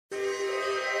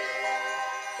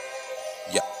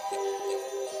Yeah.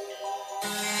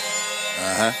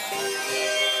 Uh-huh.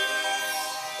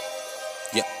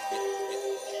 Yeah.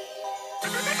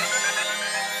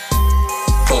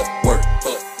 Fuck work,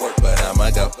 but I'ma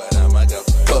go.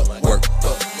 Fuck work,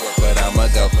 but I'ma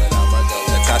go.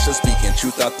 Natasha speaking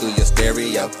truth out through your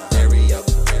stereo.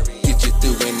 Get you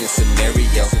through any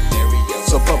scenario.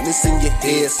 So pump this in your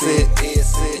headset.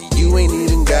 And you ain't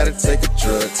even gotta take a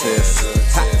drug test.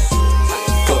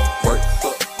 Fuck work,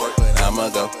 but I'ma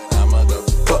go.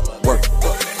 Fuck work,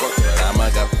 but I'ma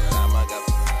go.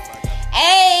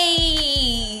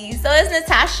 Hey, so it's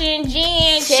Natasha and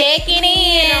Jen checking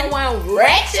in on one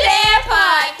Ratchet Air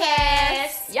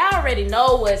podcast. Y'all already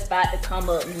know what's about to come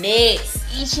up next.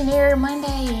 Each and every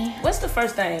Monday. What's the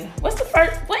first thing? What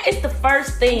is the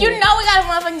first thing? You know we gotta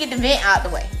motherfucking get the vent out the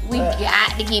way. We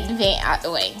got to get the vent out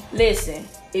the way. Listen,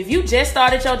 if you just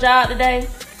started your job today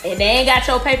and they ain't got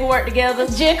your paperwork together,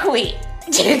 Just quit.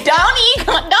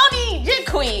 Don't even, just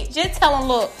quit. Just tell them,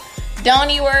 look, don't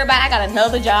even worry about it. I got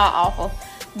another job offer.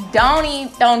 Don't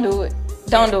do it.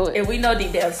 Don't do it. and we know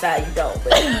deep down inside you don't.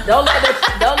 But don't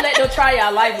let them try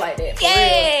y'all life like that. For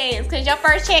Yes, because your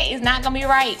first check is not gonna be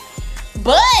right.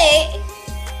 But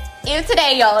if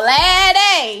today your last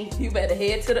day, real. You better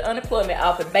head to the unemployment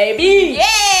office, baby.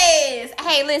 yes.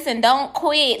 Hey, listen, don't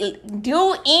quit.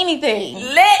 Do anything.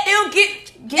 Let them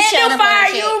Get your them fire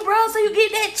unemployment you, bro, so you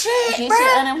get that check, Get bro.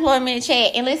 your unemployment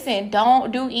check. And listen,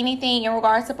 don't do anything in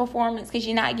regards to performance because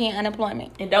you're not getting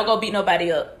unemployment. And don't go beat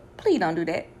nobody up. Please don't do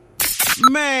that.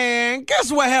 Man,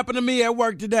 guess what happened to me at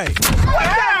work today? What the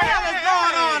hell is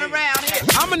going on around here?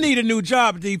 I'm gonna need a new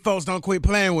job if these folks don't quit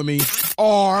playing with me.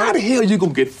 Or How the hell you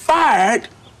gonna get fired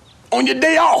on your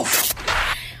day off?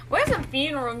 Where's some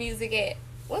funeral music at?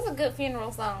 What's a good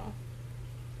funeral song?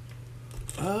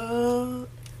 Oh,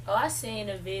 I seen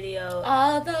a video.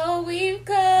 Although we've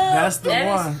come. That's the That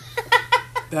is- one.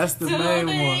 That's the main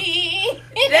one.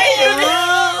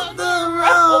 That Love the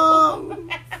road.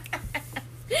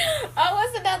 Oh,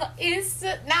 what's another? It's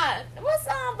not. What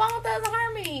song? Bone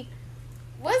Thugs-n-Harmony.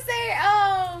 What's their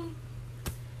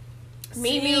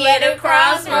Meet me at the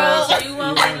crossroads. You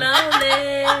won't be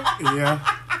lonely. Yeah.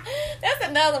 That's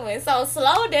another one. So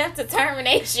slow death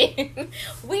determination.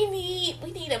 we need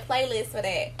a playlist for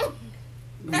that.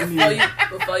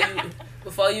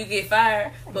 Before you get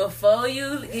fired, before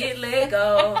you get let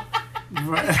go.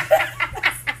 Right.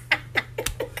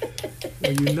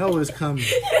 Well, you know it's coming.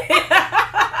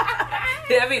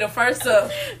 That'll be the first song.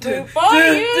 Before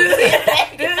you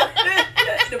get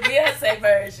The Beyonce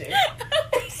version.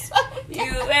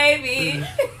 You baby.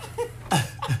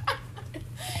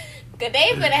 Cause they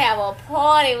finna have a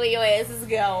party when your ass is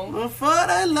gone. Before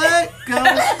they let go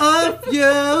of you.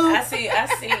 I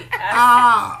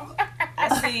Ah.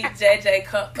 see JJ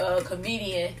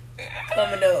comedian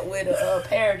coming up with a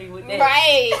parody with that.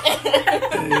 Right.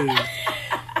 Hey.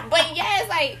 But yeah, it's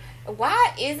like,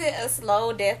 why is it a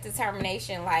slow death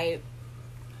determination? Like,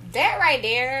 that right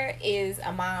there is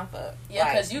a mind fuck. Yeah,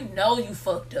 Like, because you know you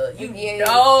fucked up. You Yeah.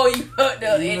 know you fucked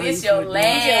up. You And know it's you your fucked up.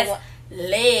 last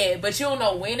leg. But you don't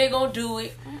know when they going to do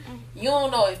it. You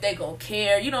don't know if they going to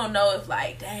care. You don't know if,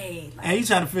 like, dang. Like, And you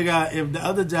trying to figure out if the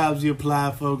other jobs you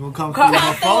applied for gonna come Come through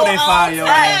through before they fire your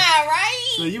ass.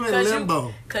 right? So you in 'Cause you-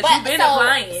 limbo. Because you've been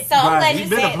applying. So I'm Right, glad you you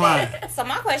been said applying. that. So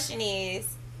my question is,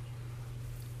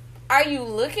 are you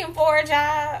looking for a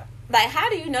job? Like, how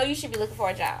do you know you should be looking for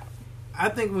a job? I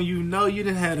think when you know you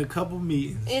done had a couple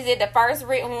meetings. Is it the first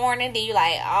written warning? Then you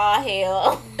like, oh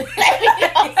hell, let me go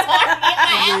start get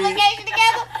my application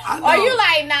together, I or know. you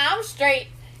like, nah, I'm straight,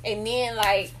 and then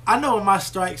like, I know when my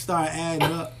strikes start adding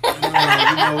up, I'm like,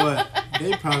 you know what?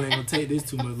 They probably ain't gonna take this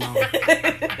too much longer.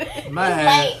 My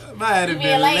late. had you it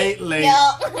being been late,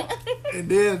 Yup. and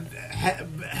then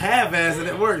half-ass it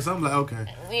at work. So I'm like, okay.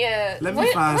 Yeah. Let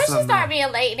me find once something you start else.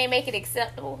 being late and they make it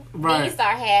acceptable, then Right. you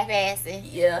start half-assing.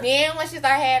 Yeah. Then once you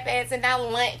start half-assing, now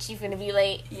lunch you finna be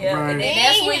late. Yeah. Right. And then Then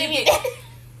that's you when finna you be get...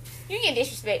 you get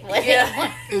disrespectful.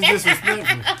 Yeah. It's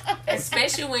disrespectful.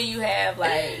 Especially when you have,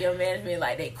 like, your management,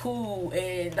 like, they cool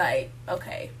and, like,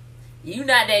 okay, you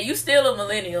not that, you still a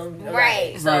millennium.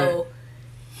 Right. So,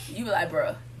 you be like,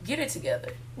 bruh, get it together.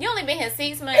 You only been here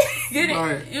 6 months. Get it.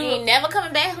 Right. You ain't never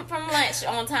coming back from lunch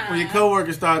on time. When your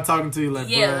coworkers start talking to you like,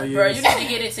 Yeah, bro, bro, you need to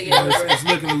get it together, it's, bro. it's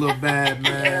looking a little bad,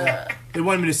 man. Yeah. They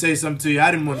wanted me to say something to you.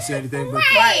 I didn't want to say anything, but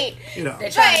Right. you know. They're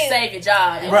trying Right. to save your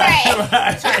job. Right, Right.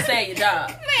 They're trying to save your job.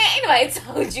 Man, ain't nobody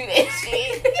told you that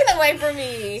shit. Get away from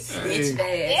me. Bitch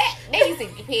Hey. ass. They used to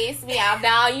piss me off.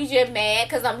 Now you just mad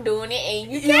because I'm doing it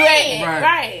and you You can't. ain't. Right.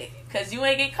 Right. Because you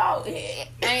ain't get caught yet.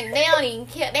 And they don't even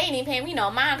care. They ain't even paying me no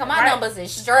mind because my Right. numbers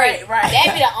is straight. Right.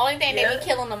 That'd be the only thing saying they be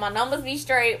killing them. My numbers be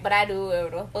straight, but I do whatever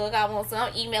the fuck I want. So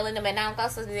I'm emailing them at 9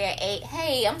 o'clock, supposed to be at 8.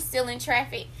 Hey, I'm still in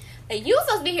traffic. Like, you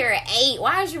supposed to be here at 8.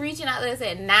 Why is you reaching out to us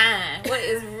at 9? What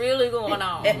is really going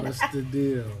on? What's the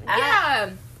deal?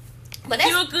 Yeah. But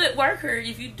that's, you're a good worker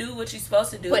if you do what you're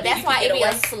supposed to do. but that's why it be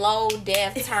a slow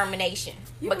death termination.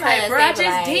 Because like, bro,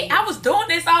 I was doing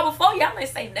this all before. Y'all ain't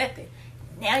say nothing.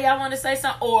 Now y'all want to say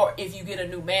something. Or if you get a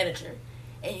new manager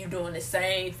and you doing the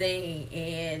same thing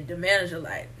and the manager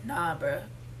like, nah, bro.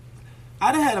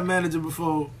 I done had a manager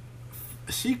before.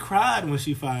 She cried when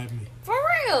she fired me. For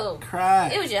real.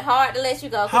 Cried. It was just hard to let you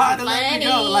go. Hard to let me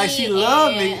go. Like, she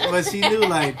loved me, but she knew,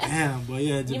 like, damn, boy,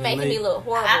 yeah, just you making me look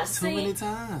horrible. Too many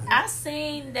times. I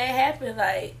seen that happen.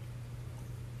 Like,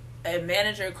 a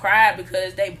manager cried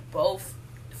because they both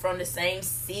from the same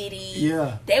city.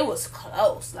 Yeah. They was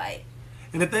close. Like,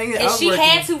 and the thing is, and she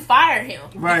had to fire him.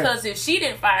 Right. Because if she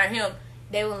didn't fire him,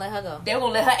 they wouldn't let her go. They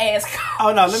won't let her ass go.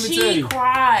 Oh, no, let me tell you. She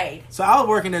cried. So I was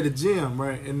working at the gym,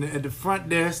 right? And at the front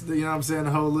desk, you know what I'm saying,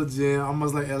 the whole little gym,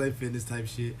 almost like LA Fitness type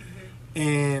shit. Mm-hmm.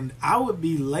 And I would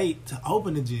be late to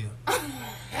open the gym.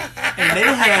 And they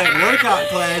had workout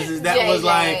classes that was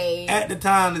like, at the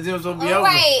time, the gym was supposed to be open.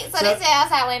 Right, so they said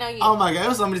outside waiting on you. Oh my God, it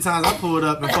was so many times I pulled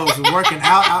up and folks were working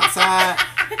out outside,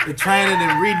 the training,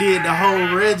 and redid the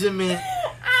whole regimen.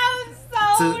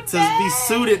 To be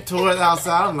suited towards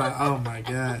outside. I'm like, oh my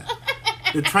God.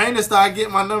 The trainers started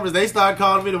getting my numbers. They started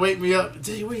calling me to wake me up.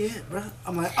 Jay, where you at, bro?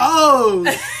 I'm like, oh,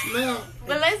 no.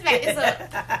 But let's back this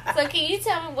up. So can you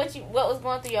tell me what was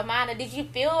going through your mind? Or did you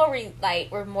feel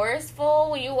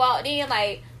remorseful when you walked in,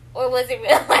 like, or was it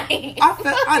really like?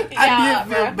 I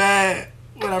did feel bad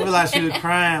when I realized she was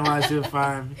crying while she was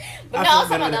firing me. But no,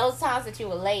 some of those times that you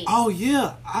were late. Oh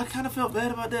yeah, I kind of felt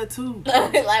bad about that too.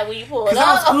 Like when you pulled up. Because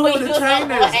I was cool with the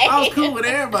trainers. I was cool with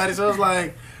everybody, so it was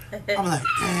like, I'm like,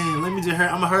 dang, let me just hurry.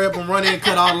 I'm gonna hurry up and run in and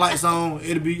cut all the lights on.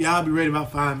 Y'all be ready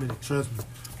about 5 minutes. Trust me.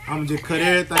 I'm gonna just cut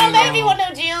everything on. Maybe one of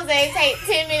them gyms that take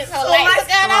 10 minutes for lights to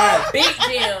cut on. Big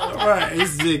gym. Right.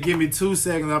 It's just give me 2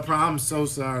 seconds. I'm so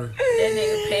sorry. That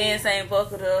nigga pants ain't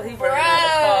buckled up. He brought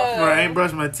out the car. Right. I ain't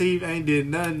brushed my teeth. I ain't did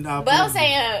nothing. But I'm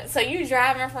saying, so you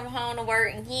driving from home to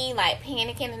work and you ain't like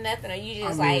panicking or nothing, or you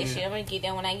just like, shit, I'm gonna get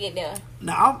there when I get there.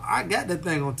 No, I got that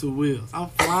thing on 2 wheels. I'm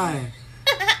flying.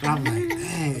 But I'm like,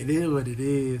 dang, it is what it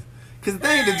is. Because the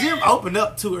thing, the gym opened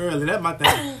up too early. That's my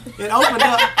thing. It opened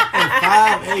up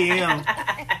at 5 a.m.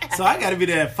 So I got to be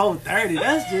there at 4:30.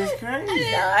 That's just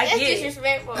crazy. No, I get it.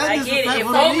 Disrespectful. I get it. If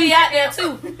folks be out there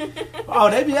too.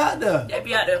 Oh, they be out there. They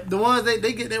be out there. The ones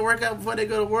they get their workout before they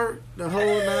go to work. The whole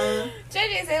 9.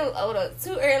 JJ said it was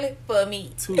too early for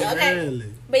me. Too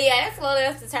early. But yeah, that's a little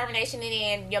less determination, and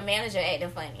then your manager acting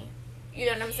funny. You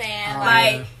know what I'm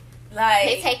saying? Like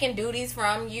they taking duties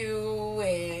from you,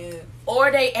 and or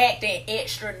they acting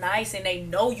extra nice and they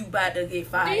know you about to get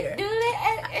fired. Do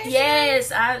they?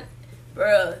 Yes,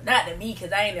 bruh, not to me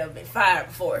because I ain't never been fired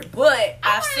before, but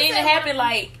I've seen it happen.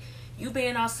 Like you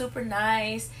being all super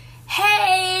nice,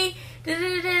 hey,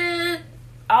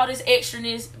 all this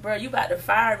extraness, bro. You about to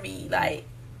fire me, like.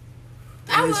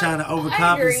 They trying to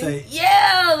overcompensate.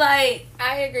 Yeah, like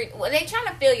I agree. Well, they trying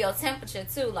to feel your temperature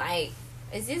too, like.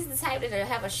 Is this the type that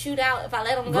have a shootout if I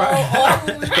let them go? Right.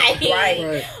 Or like,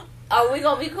 right. Are we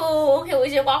gonna be cool? Can we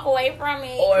just walk away from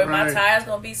it? Or my tires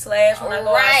gonna be slashed when I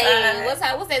go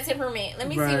outside? What's that temperament? Let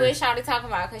me see what Shawty talking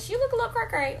about, because she look a little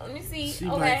cray. Let me see. She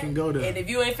might can go there. And if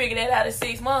you ain't figured that out in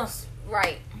 6 months,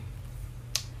 right?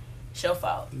 It's your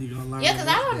fault. You gonna learn. Yeah, because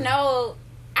I don't know.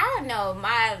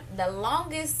 The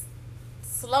longest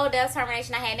slow death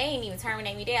termination I had, they didn't even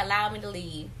terminate me. They allowed me to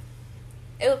leave.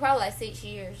 It was probably like 6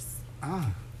 years.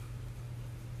 Ah,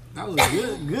 that was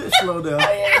a good slow down. Oh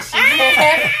yeah, that shit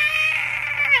happened.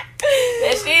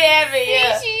 That shit happened,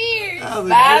 yeah. 6 years.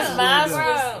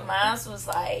 Mine was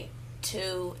like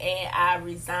 2, and I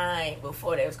resigned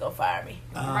before they was gonna fire me.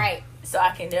 Right. So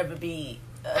I can never be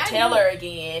a teller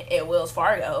again at Wells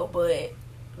Fargo, but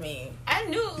I mean, I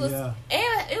knew it was. Yeah.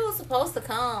 It was supposed to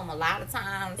come a lot of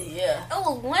times. Yeah. It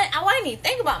was one. I wasn't even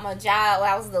think about my job when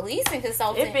I was the leasing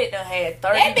consultant. That bitch done had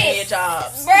 30 million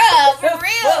jobs. Bruh, for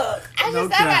real. I No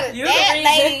just thought about it. That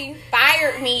lady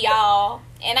fired me, y'all.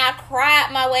 And I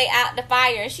cried my way out the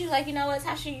fire. And she was like, you know what,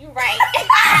 Tasha, you right.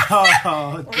 Oh, I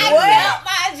felt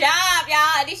my job,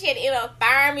 y'all. This shit ended up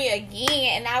firing me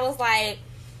again. And I was like,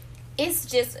 it's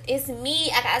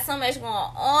me. I got so much going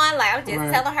on. Like, I'm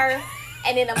just telling her,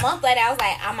 And then a month later, I was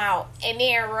like, I'm out. And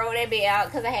then rolled that bit out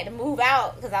because I had to move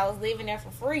out because I was living there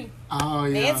for free. Oh,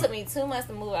 Then yeah. it took me 2 months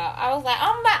to move out. I was like,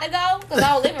 I'm about to go because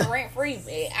I was living rent free.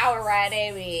 I would ride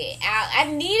that bit out. I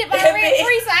needed my rent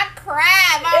free, so I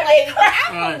cried. I was like,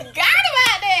 I forgot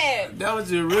about that. That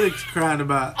was you really crying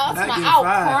about. I was Not like, getting oh,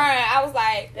 fired. crying. I was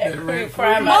like, That rent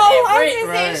crying free. about oh, that I'm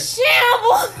rent. just in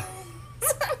shambles.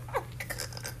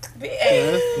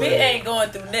 Bitch ain't going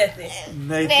through nothing.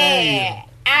 Nathaniel.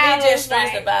 I Bitch just was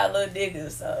stressed like, about little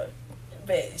niggas, so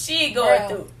but she ain't going Bruh.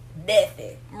 through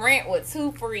nothing. rent was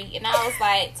 2 free, and I was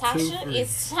like, Tasha, free.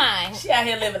 it's time. She out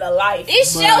here living a life.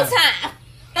 It's But- showtime.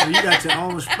 When you got your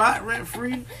own spot rent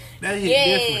free, that hit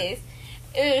Yes.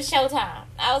 It was showtime.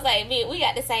 I was like, bitch, we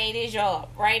got to say this job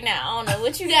right now. I don't know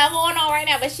what you got going on right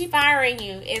now, but she firing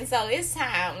you. And so it's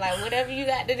time. Like, whatever you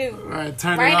got to do. different. Right,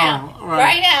 turn Right it now. on.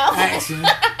 Right now. Action.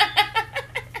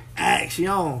 Action.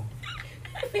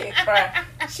 Bitch cry.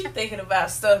 She thinking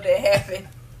about stuff that happened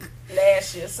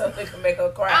last year, something can make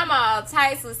her cry. I'm all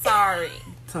types of sorry.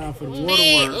 Time for the Man,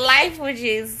 waterworks. life was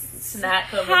just It's not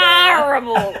coming down.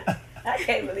 horrible. I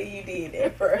can't believe you did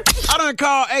that, bro. I done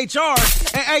called HR,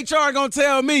 and HR gonna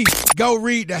tell me, go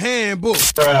read the handbook.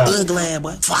 Ugh, glad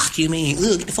boy. Fuck you, man.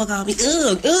 Ugh, get the fuck out of me.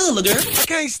 Ugh, little girl. I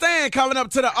can't stand calling up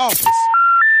to the office.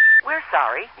 We're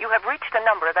sorry. You have reached a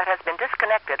number that has been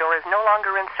disconnected or is no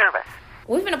longer in service.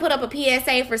 We're gonna put up a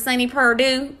PSA for Sunny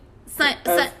Purdue. Sunny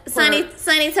to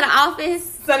the office.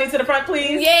 Sunny to the front,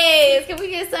 please. Yes, can we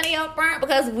get Sunny up front?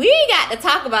 Because we got to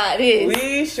talk about this.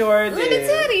 We sure Let me did.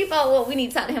 tell these folks what we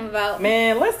need to talk to him about.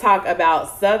 Man, let's talk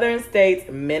about Southern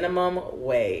States minimum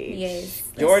wage. Yes.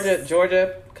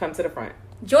 Georgia, come to the front.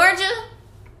 Georgia.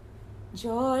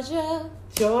 Georgia.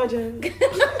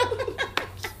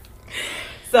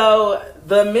 So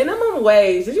the minimum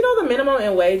wage, did you know the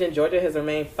minimum wage in Georgia has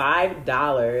remained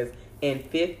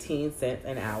 $5.15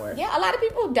 an hour? Yeah, a lot of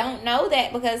people don't know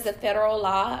that because the federal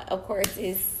law, of course,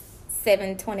 is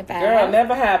 $7.25. Girl,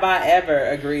 never have I ever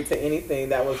agreed to anything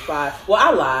that was $5. Well,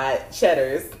 I lied.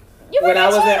 Cheddars. You When I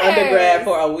was in Cheddars. undergrad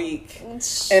for a week.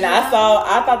 And I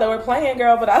thought they were playing,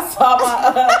 girl, but I saw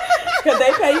my, because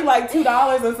they pay you like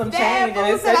 $2 and some That change, and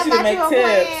it fool said, says you "I to make thought you were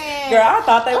tips. playing." Girl, I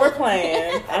thought they were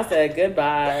playing. I said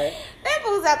goodbye. That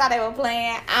fools, I thought they were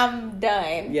playing. I'm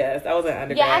done. Yes, I was in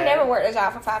undergrad. Yeah, I never worked a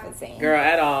job for $5.15. Girl,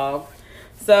 at all.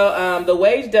 So the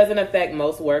wage doesn't affect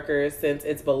most workers since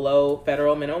it's below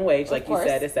federal minimum wage, like you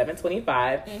said, it's $7.25.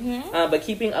 Mm-hmm. But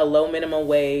keeping a low minimum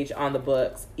wage on the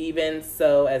books, even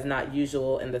so as not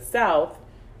usual in the South,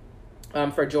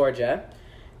 for Georgia,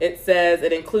 it says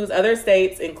it includes other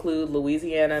states, include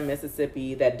Louisiana,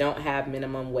 Mississippi, that don't have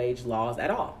minimum wage laws at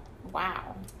all.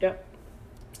 Wow. Yep.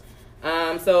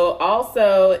 So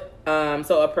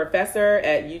a professor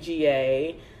at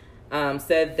UGA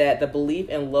said that the belief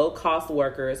in low-cost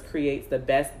workers creates the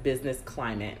best business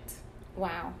climate,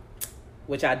 Wow.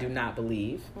 which I do not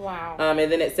believe. Wow. And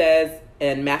then it says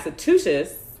in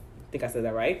Massachusetts, I think I said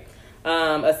that right,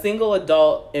 a single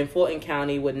adult in Fulton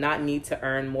County would not need to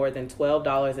earn more than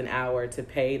 $12 an hour to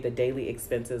pay the daily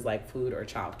expenses like food or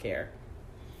childcare.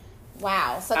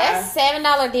 Wow. So that's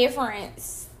 $7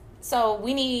 difference. So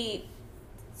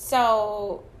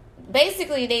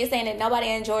basically they're saying that nobody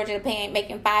in Georgia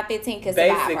making $5.15 can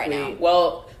survive right now.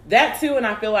 Well, that too, and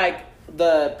I feel like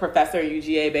the professor at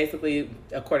UGA basically,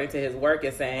 according to his work,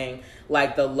 is saying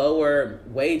like the lower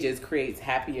wages creates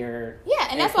happier. Yeah,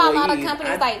 and that's why a lot of employees.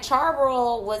 companies like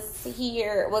Charbroil was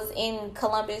in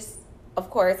Columbus,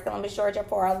 Georgia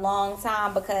for a long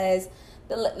time because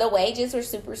the wages were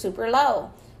super, super low.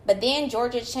 But then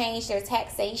Georgia changed their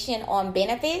taxation on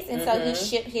benefits, and so he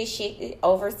shipped his shit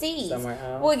overseas. Somewhere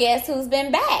else. Well, guess who's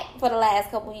been back for the last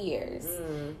couple of years?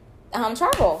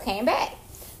 Charbroil came back.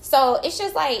 So it's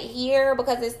just like here,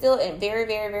 because it's still very,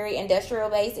 very, very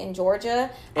industrial based in Georgia.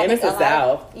 And it's the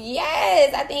South.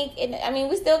 Yes, I think.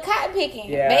 We still cotton picking.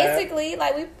 Yeah. Basically,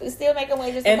 like we still making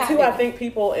wages. And cotton two, I picking. think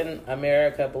people in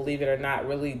America, believe it or not,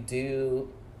 really do.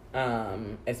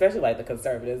 Especially like the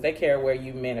conservatives, they care where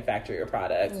you manufacture your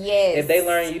products. Yes. If they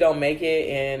learn you don't make it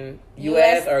in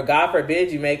US or God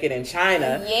forbid you make it in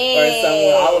China Yes. or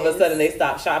somewhere, all of a sudden they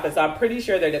stop shopping. So I'm pretty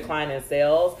sure their decline in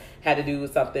sales had to do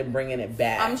with something bringing it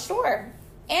back. I'm sure.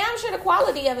 And I'm sure the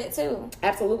quality of it too.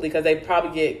 Absolutely, because they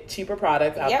probably get cheaper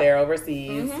products out there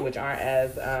overseas, which aren't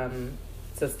as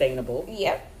sustainable.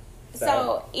 Yep.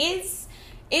 So it's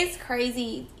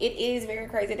crazy. It is very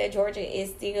crazy that Georgia is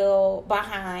still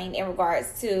behind in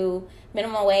regards to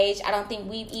minimum wage. I don't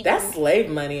think we've even... That's slave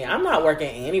money. I'm not working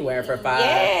anywhere for $5.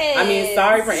 Yes. I mean,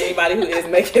 sorry for anybody who is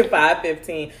making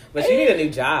 $5.15, but you need a new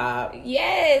job.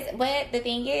 Yes, but the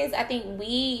thing is, I think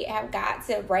we have got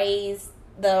to raise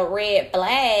the red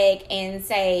flag and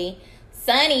say,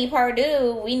 Sonny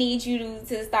Perdue, we need you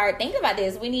to start thinking about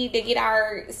this. We need to get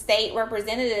our state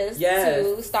representatives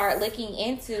to start looking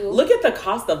into. Look at the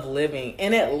cost of living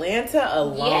in Atlanta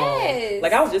alone. Yes.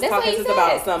 Like I was just talking just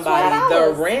about somebody.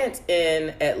 The rent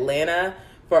in Atlanta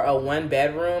for a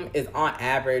 1-bedroom is on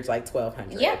average like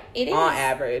 $1,200. Yep, it is on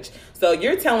average. So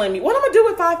you're telling me what I'm gonna do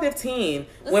with $515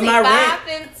 when my rent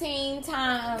 $515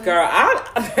 times girl,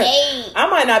 I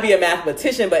might not be a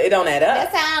mathematician, but it don't add up.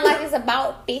 That sounds like it's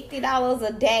about $50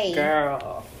 a day,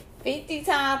 girl. 50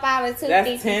 times 5 is 250.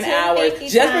 That's 10 hours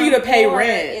just for you to pay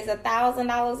rent. Is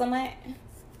 $1,000 a month?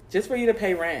 Just for you to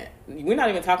pay rent. We're not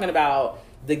even talking about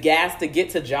the gas to get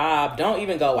to job. Don't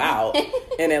even go out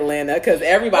in Atlanta because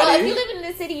everybody. Well, if you live in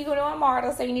the city, you go to a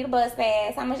MARTA, so you need a bus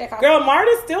pass. How much that cost? Girl,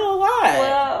 MARTA's still a lot.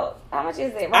 Well, how much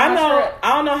is it? I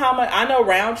don't know how much. I know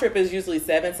round trip is usually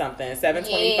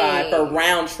 $725 for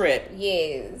round trip.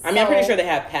 Yes. I mean, I'm pretty sure they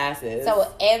have passes.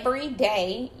 So every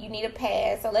day you need a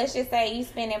pass. So let's just say you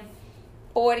spending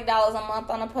 $40 a month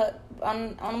on a MARTA.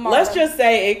 Let's just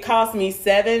say it cost me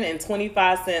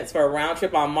 $7.25 for a round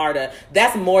trip on MARTA.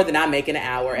 That's more than I make an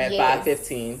hour at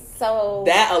 $515. So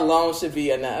that alone should be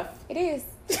enough. It is.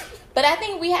 But I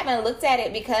think we haven't looked at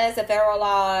it because the federal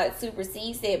law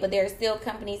supersedes it. But there are still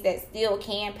companies that still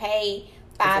can pay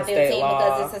 $515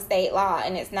 because it's a state law,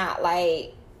 and it's not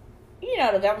like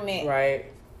the government. Right.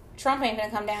 Trump ain't gonna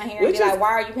come down here and be like,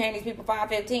 "Why are you paying these people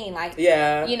 $515?" Like,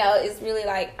 it's really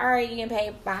like, all right, you can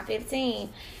pay $515.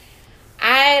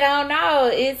 I don't know.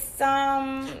 It's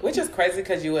which is crazy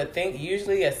because you would think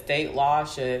usually a state law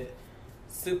should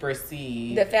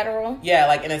supersede the federal. Yeah,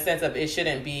 like in a sense of it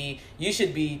shouldn't be. You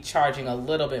should be charging a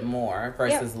little bit more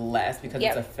versus less because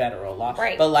it's a federal law.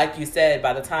 Right. But like you said,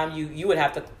 by the time you would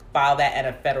have to file that at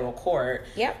a federal court.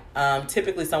 Yep.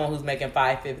 Typically, someone who's making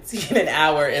 $515 an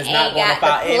hour is not going to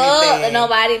file anything.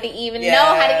 Nobody to even know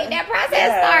how to get that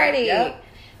process started. Yep.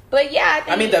 But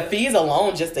I mean, the fees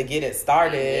alone just to get it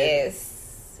started.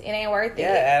 Yes, it ain't worth it.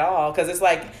 Yeah, at all. Because it's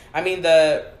like, I mean,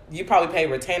 you probably pay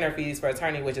retainer fees for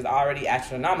attorney, which is already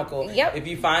astronomical. Yep. If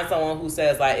you find someone who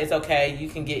says like it's okay, you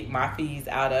can get my fees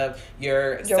out of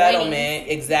your settlement, winnings.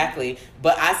 Exactly.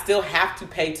 But I still have to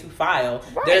pay to file.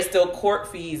 Right. There's still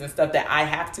court fees and stuff that I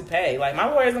have to pay. Like my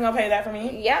lawyer isn't gonna pay that for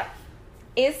me. Yep.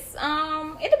 It's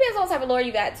it depends on what type of lawyer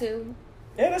you got too.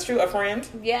 Yeah, that's true. A friend.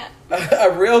 Yeah.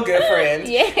 A real good friend.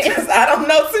 Yeah. Because I don't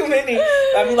know too many.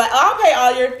 I'll be like, I'll pay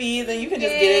all your fees and you can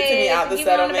just get it to me out the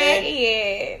settlement.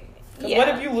 Because what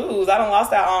if you lose? I done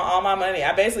lost out on all my money.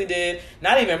 I basically did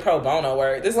not even pro bono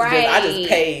work. This is just, I just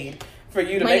paid for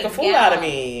you to make a fool out of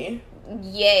me.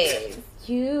 Yes.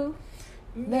 You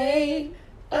made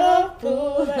a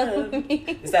fool out of me.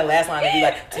 It's that last line to be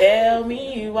like, tell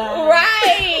me why.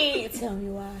 Right. Tell me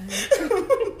why.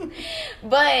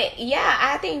 But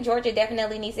I think Georgia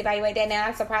definitely needs to evaluate that. Now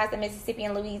I'm surprised that Mississippi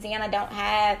and Louisiana don't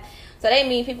have. So they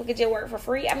mean people could just work for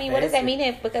free. I mean, what does that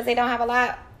mean because they don't have a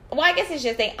lot? Well, I guess it's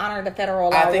just they honor the federal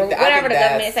law. Whatever the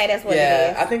government say, that's what it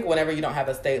is. I think whenever you don't have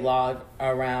a state law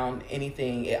around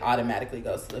anything, it automatically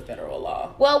goes to the federal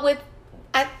law. Well,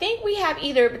 I think we have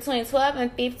either between 12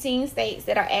 and 15 states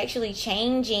that are actually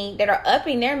changing, that are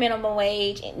upping their minimum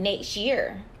wage next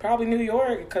year. Probably New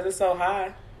York because it's so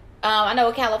high. I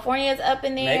know California is up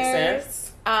in there. Makes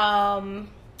sense. I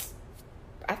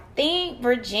think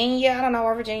Virginia, I don't know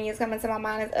where Virginia is coming to my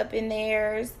mind, is up in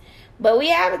theirs. But we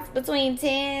have between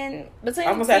 10. I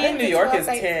think New York is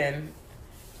 10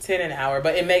 an hour.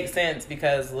 But it makes sense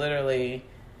because literally,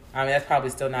 I mean, that's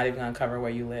probably still not even going to cover where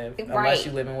you live. Right. Unless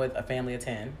you're living with a family of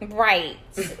 10. Right.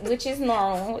 Which is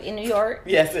normal in New York.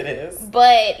 Yes, it is.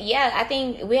 But, I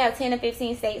think we have 10 to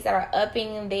 15 states that are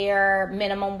upping their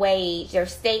minimum wage, their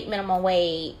state minimum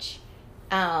wage,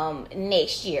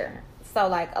 next year. So,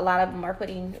 like, a lot of them are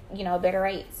putting, better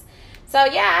rates. So,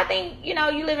 I think, you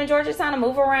live in Georgia, it's time to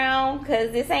move around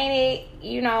because this ain't it,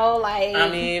 like... I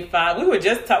mean, we were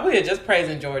just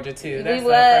praising Georgia, too. That's so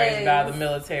crazy about the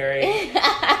military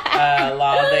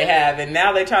laws they have. And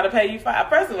now they try to pay you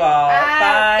First of all,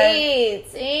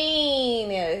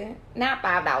 $5.15. Not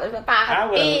 $5, but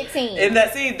 $5.15. And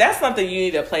that's something you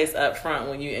need to place up front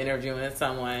when you interviewing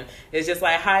someone. It's just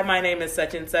like, hi, my name is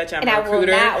such and such. I'm a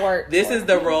recruiter. I will not work this is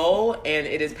the role, and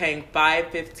it is paying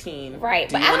 $5.15. Right.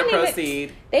 Do you want to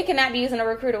proceed? They cannot be using a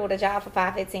recruiter with a job for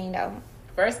 $5.15 though.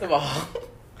 First of all,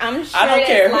 I'm sure I don't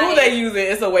care who they use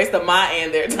it. It's a waste of my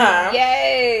and their time.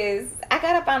 Yes, I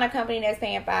gotta find a company that's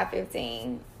paying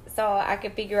 $5.15 so I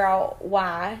can figure out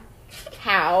why,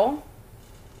 how,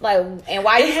 Like, and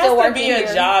why you still working here? It has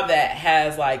to be a job that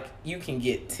has, like, you can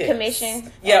get tips.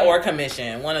 Commission? Yeah, or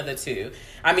commission. One of the two.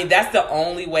 I mean, that's the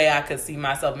only way I could see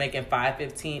myself making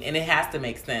 $5.15, and it has to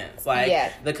make sense.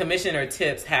 Like, the commission or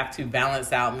tips have to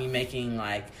balance out me making,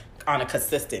 like, on a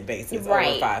consistent basis over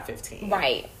 $5.15.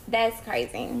 Right. That's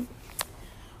crazy.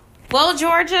 Well,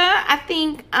 Georgia, I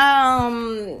think,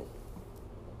 I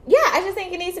just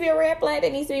think it needs to be a red flag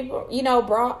that needs to be, you know,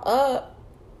 brought up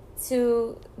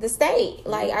to the state.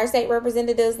 Like, our state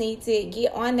representatives need to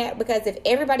get on that, because if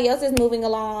everybody else is moving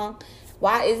along,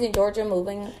 why isn't Georgia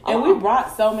moving along? And we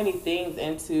brought so many things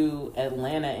into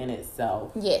Atlanta in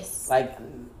itself. Yes. Like,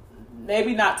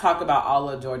 maybe not talk about all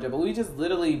of Georgia, but we just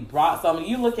literally brought so many.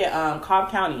 You look at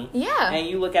Cobb County. Yeah. And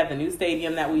you look at the new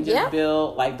stadium that we just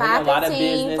built. Like, bring a lot of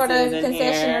businesses for the in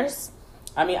concessioners. Here.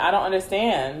 I mean, I don't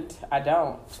understand. I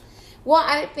don't. Well,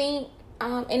 I think,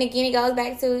 and again, it goes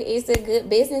back to, it's a good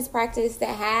business practice to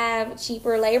have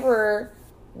cheaper labor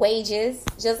wages,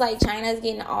 just like China's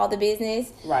getting all the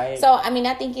business. Right. So, I mean,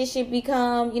 I think it should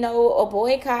become, you know, a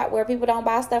boycott where people don't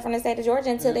buy stuff from the state of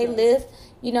Georgia until they lift,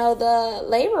 you know, the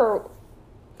labor,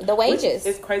 the wages.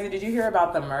 It's crazy. Did you hear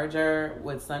about the merger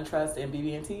with SunTrust and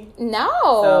BB&T? No.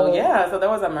 So there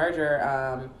was a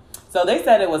merger. So they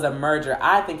said it was a merger.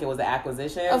 I think it was an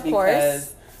acquisition. Of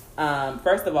course.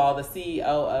 First of all, the CEO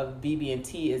of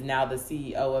BB&T is now the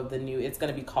CEO of the new. It's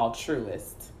going to be called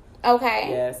Truist. Okay.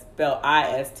 Yes, spelled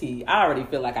IST. I already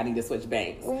feel like I need to switch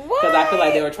banks because I feel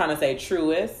like they were trying to say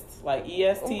Truist, like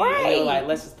EST, and they were like,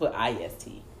 let's just put IST.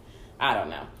 I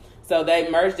don't know. So they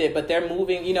merged it, but they're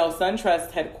moving. You know, SunTrust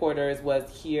headquarters was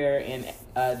here in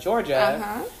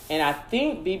Georgia, and I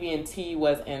think BB&T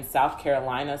was in South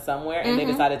Carolina somewhere, and they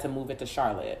decided to move it to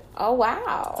Charlotte. Oh,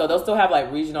 wow. So they'll still have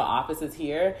like regional offices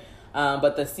here,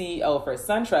 but the CEO for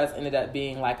SunTrust ended up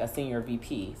being like a senior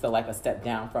VP, so like a step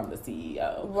down from the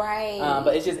CEO. Right.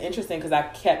 But it's just interesting because I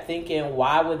kept thinking,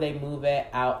 why would they move it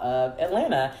out of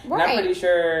Atlanta? Right. And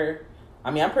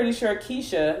I'm pretty sure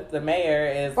Keisha, the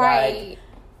mayor, is like...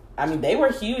 I mean, they were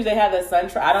huge. They had the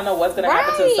SunTrust. I don't know what's going to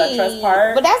happen to the SunTrust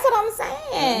part. But that's what I'm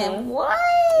saying. What?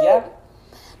 Yep.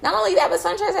 Not only that, but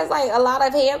SunTrust has like a lot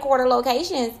of headquarter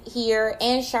locations here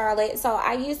in Charlotte. So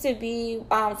I used to be,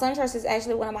 SunTrust is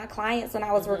actually one of my clients when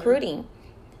I was recruiting.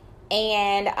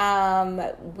 And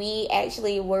we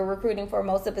actually were recruiting for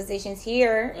most of the positions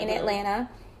here in Atlanta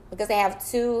because they have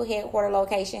 2 headquarter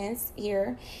locations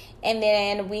here. And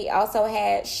then we also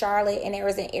had Charlotte, and there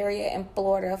was an area in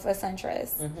Florida for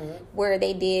SunTrust where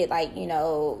they did, like, you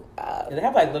know... they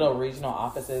have, like, little regional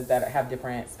offices that have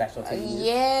different specialties.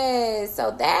 Yes.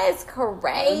 So that's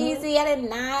crazy. I did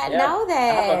not know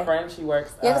that. I have a friend, she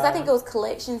works... Yeah, because I think it was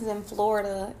collections in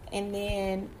Florida. And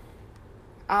then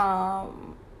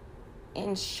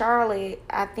in Charlotte,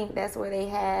 I think that's where they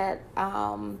had...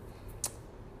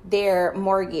 their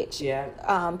mortgage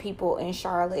people in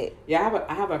Charlotte. Yeah,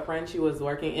 I have a friend. She was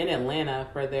working in Atlanta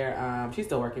for their she's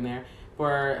still working there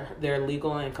for their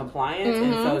legal and compliance,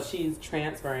 and so she's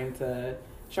transferring to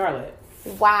Charlotte.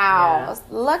 Wow.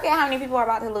 Look at how many people are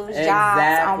about to lose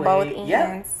jobs on both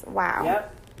ends. Yep. Wow.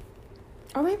 Yep.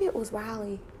 Or maybe it was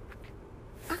Raleigh.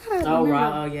 I gotta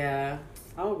remember.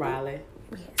 Oh, Riley.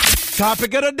 Yes.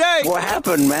 Topic of the day. What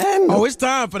happened, man? Oh, it's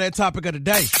time for that topic of the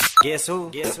day. Guess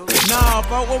who? Nah,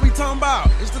 folks, what we talking about?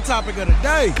 It's the topic of the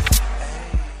day.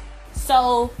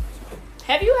 So,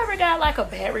 have you ever got like a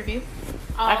bad review?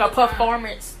 Like a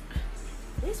performance?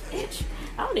 This bitch,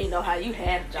 I don't even know how you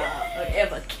had a job or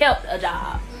ever kept a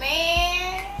job.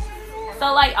 Man.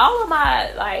 So, like, all of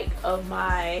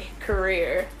my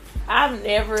career, I've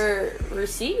never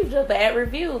received a bad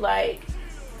review. Like,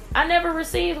 I never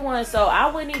received one, so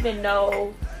I wouldn't even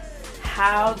know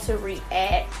how to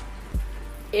react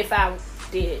if I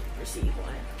did receive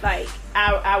one. Like,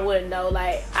 I wouldn't know.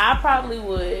 Like, I probably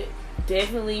would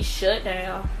definitely shut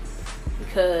down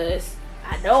because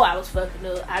I know I was fucking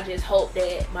up. I just hope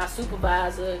that my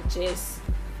supervisor just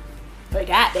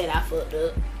forgot that I fucked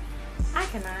up. I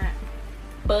cannot.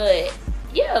 But,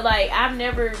 yeah, like, I've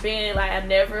never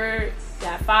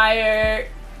got fired.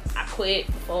 I quit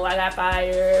before I got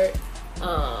fired.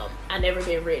 I never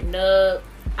been written up.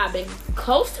 I've been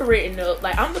close to written up.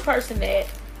 Like, I'm the person that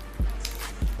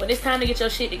when it's time to get your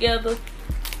shit together,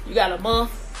 you got a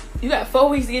month, you got 4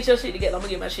 weeks to get your shit together. I'm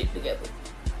gonna get my shit together.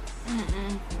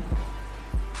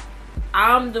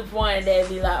 I'm the one that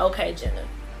be like, okay, Jenna,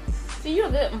 So you're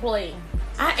a good employee.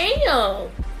 I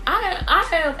am. I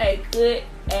am a good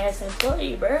ass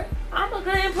employee, bro. I'm a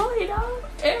good employee, dog.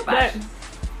 Everybody.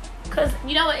 Because,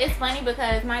 you know what, it's funny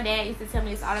because my dad used to tell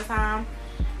me this all the time.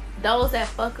 Those that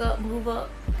fuck up, move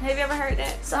up. Have you ever heard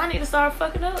that? So I need to start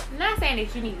fucking up. I'm not saying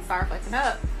that you need to start fucking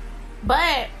up.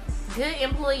 But good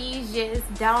employees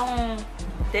just don't.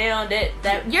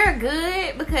 That You're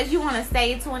good because you want to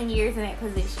stay 20 years in that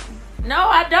position. No,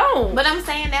 I don't. But I'm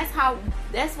saying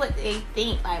that's what they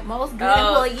think. Like most good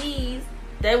employees,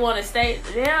 they want to stay.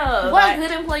 Yeah. What like,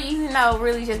 good employees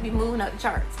really just be moving up the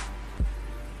charts.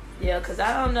 Yeah, because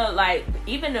I don't know. Like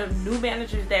even the new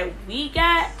managers that we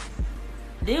got,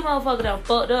 these motherfuckers done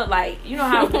fucked up. Like you know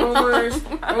how rumors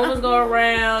go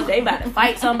around. They about to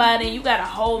fight somebody, and you got a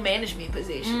whole management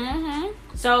position.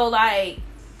 Mm-hmm. So like.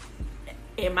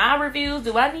 In my reviews,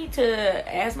 do I need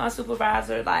to ask my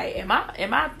supervisor, like, am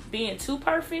I being too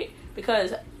perfect?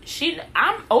 Because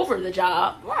I'm over the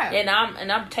job, right? And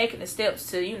I'm taking the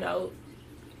steps to, you know,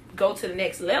 go to the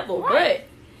next level. Right.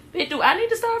 But do I need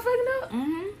to start fucking up?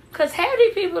 Mm-hmm. Cause half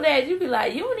these people that you be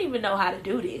like, you don't even know how to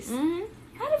do this. Mm-hmm.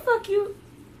 How the fuck you?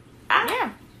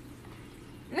 Yeah.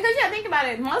 Because you gotta think about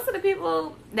it. Most of the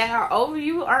people that are over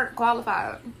you aren't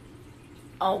qualified.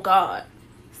 Oh God.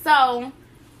 So.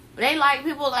 They like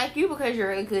people like you because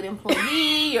you're a good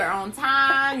employee, you're on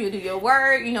time, you do your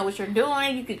work, you know what you're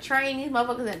doing, you can train these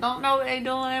motherfuckers that don't know what they're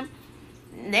doing.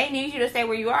 They need you to stay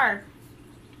where you are.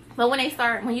 But when you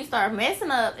start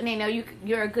messing up and they know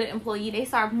you're a good employee, they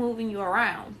start moving you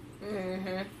around.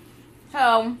 Mm-hmm.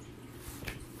 So,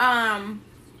 that's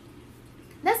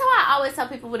how I always tell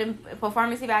people with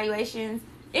performance evaluations.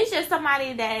 It's just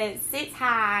somebody that sits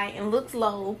high and looks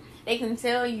low. They can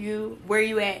tell you where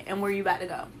you at and where you about to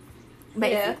go.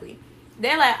 Basically,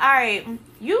 they're like, all right,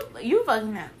 you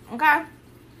fucking up, okay?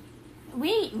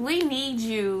 We need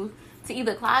you to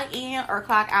either clock in or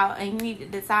clock out, and you need to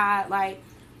decide like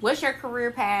what's your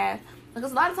career path.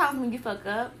 Because a lot of times when you fuck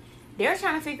up, they're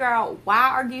trying to figure out why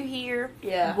are you here?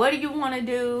 Yeah. What do you want to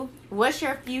do? What's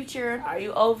your future? Are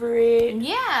you over it?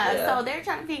 Yeah. So they're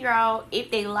trying to figure out if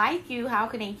they like you, how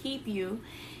can they keep you,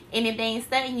 and if they ain't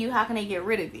studying you, how can they get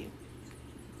rid of you?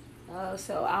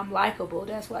 So I'm likable.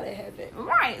 That's why they have it.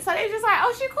 Right. So they're just like,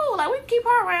 oh, she cool. Like, we can keep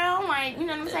her around. Like, you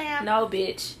know what I'm saying? No,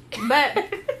 bitch. But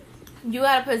you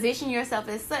got to position yourself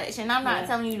as such. And I'm not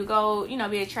telling you to go, you know,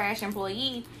 be a trash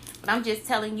employee. But I'm just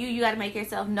telling you got to make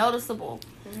yourself noticeable.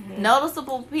 Mm-hmm.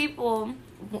 Noticeable people,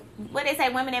 what they say,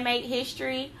 women that make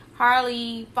history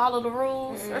hardly follow the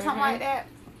rules or something like that.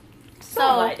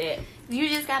 Something like that. You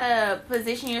just gotta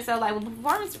position yourself. Like with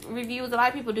performance reviews, a lot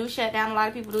of people do shut down. A lot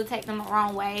of people do take them the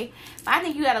wrong way. But I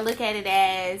think you gotta look at it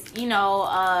as, you know,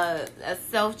 a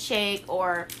self check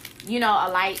or, you know,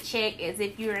 a light check. As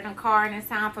if you're in a car and it's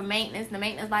time for maintenance. The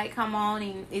maintenance light come on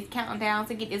and it's counting down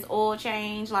to get this oil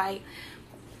change. Like,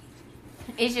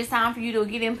 it's just time for you to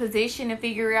get in position and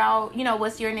figure out, you know,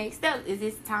 what's your next step. Is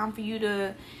this time for you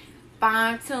to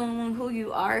fine tune who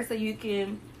you are so you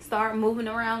can start moving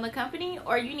around the company,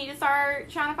 or you need to start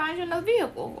trying to find you another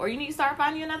vehicle, or you need to start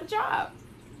finding you another job.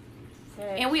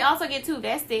 Okay. And we also get too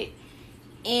vested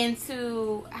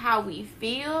into how we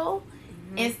feel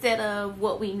instead of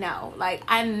what we know. Like,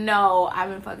 I know I've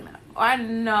been fucking up, or I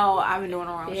know I've been doing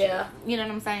the wrong shit. You know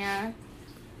what I'm saying?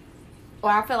 Or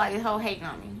I feel like this whole hating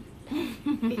on me.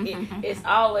 It's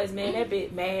always, man, that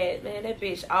bitch mad, man, that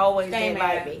bitch always didn't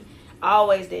like me.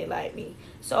 Always didn't like me.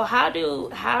 So how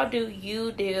do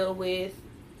you deal with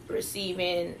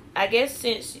receiving, I guess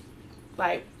since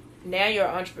like now you're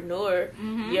an entrepreneur,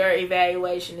 your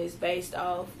evaluation is based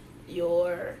off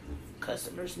your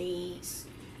customers' needs,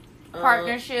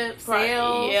 partnerships,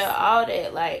 sales, all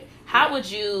that. Like, how would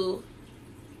you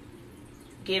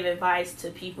give advice to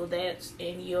people that's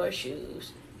in your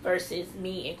shoes versus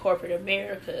me in corporate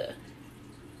America?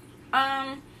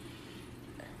 I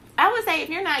would say if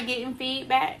you're not getting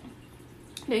feedback,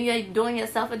 then you're doing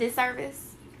yourself a disservice.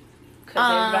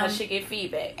 Because everybody should get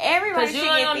feedback. Everybody should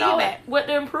get feedback. What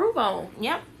to improve on.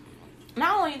 Yep.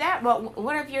 Not only that, but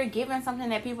what if you're giving something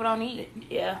that people don't need?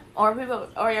 Yeah.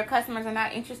 Or your customers are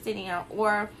not interested in,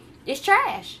 or it's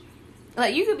trash.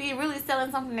 Like, you could be really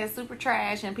selling something that's super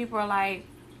trash, and people are like,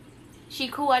 she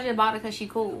cool, I just bought it because she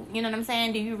cool. You know what I'm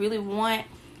saying? Do you really want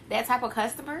that type of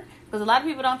customer? Because a lot of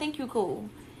people don't think you cool,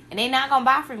 and they're not going to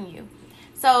buy from you.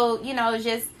 So, you know,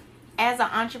 just as an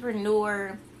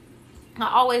entrepreneur, I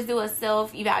always do a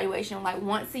self-evaluation. Like,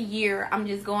 once a year, I'm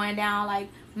just going down, like,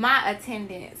 my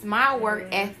attendance, my work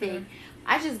ethic.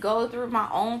 I just go through my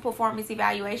own performance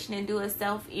evaluation and do a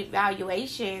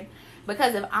self-evaluation.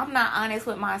 Because if I'm not honest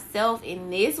with myself in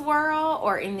this world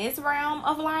or in this realm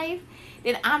of life,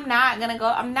 then I'm not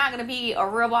going to be a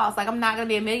real boss. Like, I'm not going to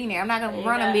be a millionaire. I'm not going to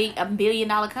run a $1 billion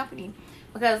company.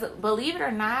 Because, believe it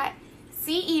or not,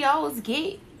 CEOs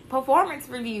get performance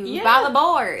reviews by the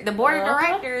board. The board of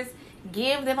directors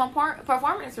give them a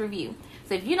performance review.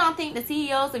 So if you don't think the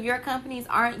CEOs of your companies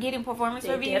aren't getting performance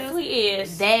reviews, definitely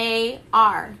is. They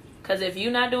are. Because if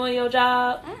you're not doing your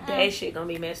job, that shit gonna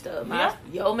be messed up.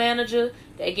 Your manager,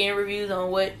 they getting reviews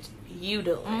on what you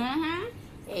doing.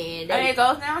 And it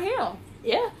goes downhill.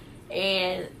 Yeah.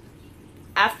 And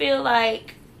I feel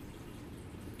like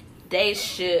they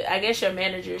should, I guess your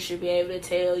manager should be able to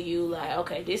tell you, like,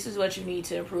 okay, this is what you need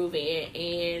to improve in.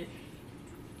 And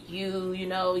you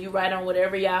know, you write on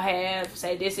whatever y'all have.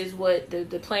 Say, this is what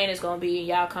the plan is going to be. And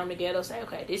y'all come together. Say,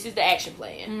 okay, this is the action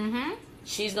plan.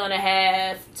 She's going to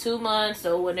have 2 months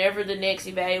or whenever the next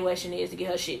evaluation is to get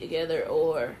her shit together.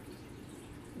 Or,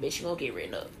 bitch, you going to get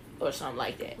written up. Or something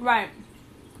like that. Right.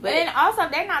 But then also,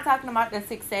 they're not talking about the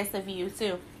success of you,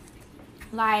 too.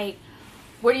 Like,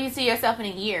 where do you see yourself in a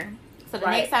year? So the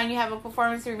next time you have a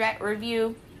performance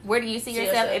review, where do you see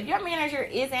yourself? If your manager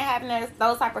isn't having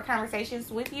those type of conversations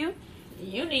with you,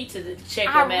 you need to check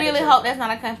your manager. I really hope that's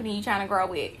not a company you're trying to grow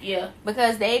with. Yeah.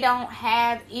 Because they don't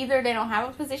have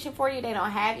a position for you, they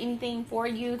don't have anything for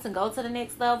you to go to the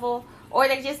next level, or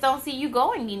they just don't see you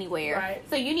going anywhere. Right.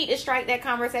 So you need to strike that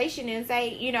conversation and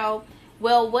say, you know,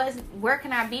 well, where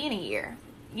can I be in a year?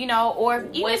 You know, or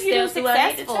even if you're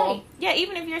successful. Yeah,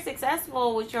 even if you're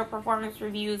successful with your performance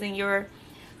reviews and you're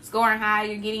scoring high,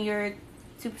 you're getting your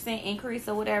 2% increase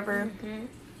or whatever.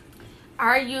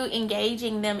 Are you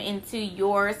engaging them into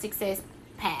your success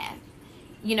path?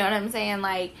 You know what I'm saying?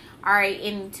 Like, all right,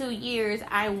 in 2 years,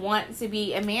 I want to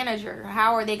be a manager.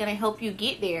 How are they going to help you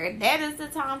get there? That is the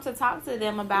time to talk to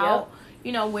them about,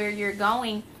 you know, where you're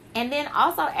going. And then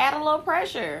also add a little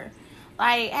pressure.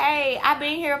 Like, hey, I've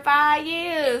been here 5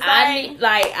 years.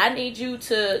 I need you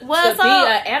to be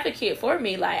an advocate for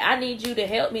me. Like, I need you to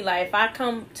help me. Like, if I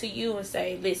come to you and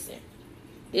say, listen,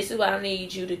 this is what I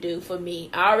need you to do for me.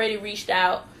 I already reached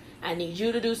out. I need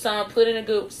you to do something. Put in a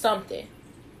good something.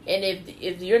 And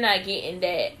if you're not getting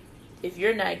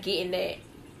that,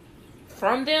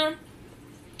 from them,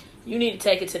 you need to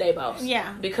take it to their boss.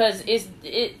 Yeah. Because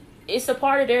it's a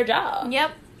part of their job.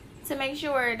 Yep. To make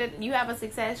sure that you have a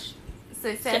success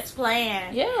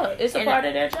plan. Yeah, it's a part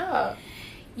of their job.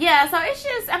 Yeah, so it's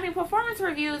just, I mean, performance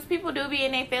reviews, people do be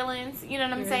in their feelings, you know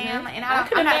what I'm saying? And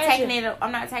I'm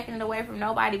not taking it away from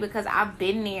nobody, because I've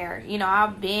been there. You know,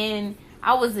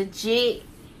 I was legit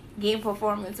getting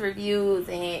performance reviews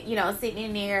and, you know, sitting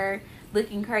in there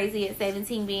looking crazy at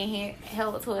 17, being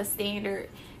held to a standard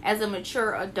as a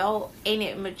mature adult, and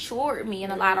it matured me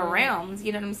in a lot of realms,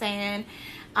 you know what I'm saying?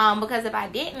 Because if I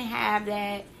didn't have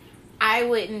that, I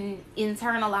wouldn't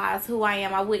internalize who I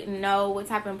am. I wouldn't know what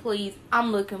type of employees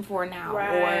I'm looking for now.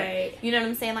 Right. Or, you know what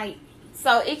I'm saying? Like,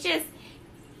 so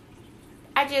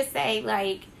I just say,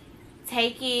 like,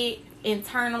 take it,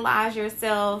 internalize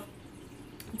yourself,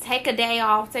 take a day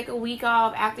off, take a week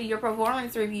off after your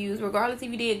performance reviews, regardless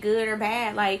if you did good or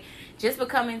bad. Like, just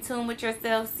become in tune with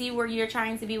yourself, see where you're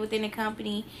trying to be within the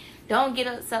company. Don't get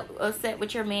upset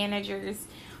with your managers.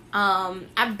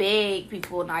 I beg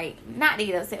people, like, not to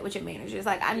get upset with your managers.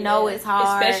 Like, I know it's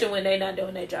hard, especially when they're not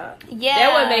doing their job. Yeah,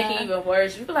 that would make it even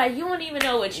worse. You be like, you don't even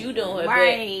know what you doing,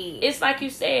 right? But it's like you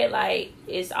said, like,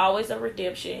 it's always a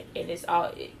redemption, and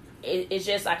it's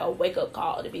just like a wake up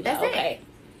call to be like, okay,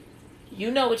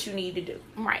 you know what you need to do,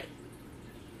 right?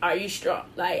 Are you strong?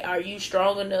 Like, are you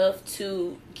strong enough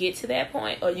to get to that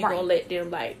point, or you gonna let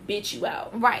them, like, bitch you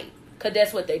out, right? Because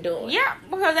that's what they're doing. Yeah,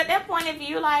 because at that point, if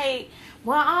you like,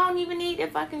 well, I don't even need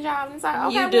that fucking job. And it's like,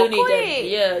 okay, you do need quit. that.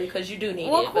 Yeah, because you do need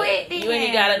it. Quit then. You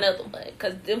ain't got another one.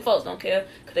 Because them folks don't care.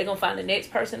 Because they're going to find the next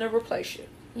person to replace you.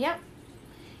 Yep.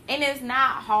 And it's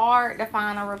not hard to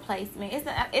find a replacement.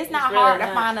 It's not hard to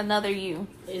find another you.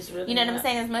 It's really You know what I'm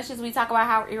saying? As much as we talk about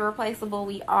how irreplaceable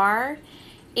we are,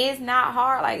 it's not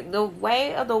hard. Like, the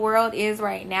way of the world is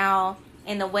right now,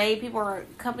 and the way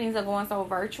companies are going so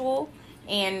virtual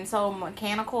and so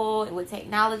mechanical with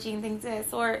technology and things of that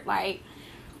sort, like,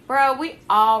 bro, we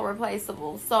all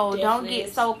replaceable. So don't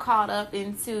get so caught up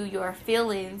into your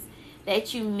feelings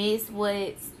that you miss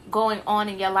what's going on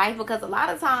in your life. Because a lot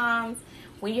of times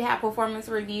when you have performance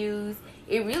reviews,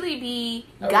 it really be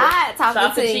God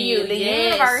talking to you. The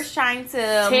universe trying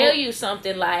to tell you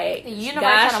something, like, the universe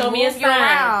God, trying show to me a move you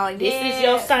around. This is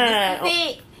your sign. This is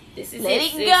it. This is let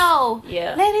it go.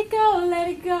 Yeah. Let it go. Let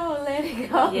it go. Let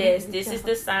it go. Yes, this is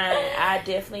the sign. I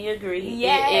definitely agree.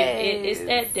 Yes.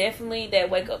 It's definitely that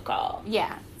wake up call.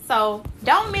 Yeah. So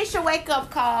don't miss your wake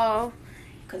up call.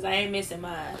 Because I ain't missing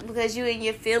mine. Because you in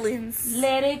your feelings.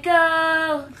 Let it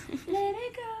go. Let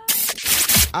it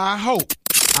go. I hope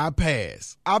I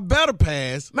pass. I better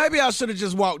pass. Maybe I should have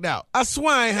just walked out. I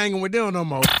swear I ain't hanging with them no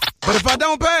more. But if I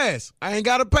don't pass, I ain't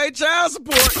got to pay child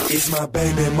support. It's my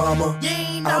baby mama.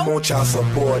 I'm on child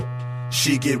support.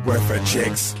 She get welfare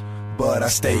checks, but I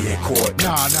stay in court.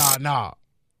 Nah.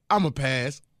 I'ma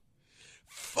pass.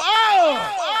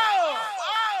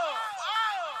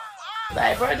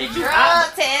 Like, bro, did you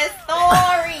Drug test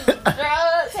story.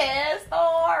 Drug test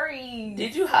story.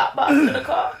 Did you hotbox in the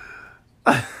car?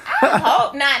 I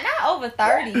hope not. Not over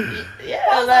 30. Yeah,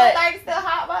 Over like, 30 still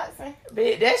hotboxing.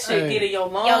 bitch, that shit get in your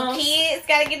lungs. Your kids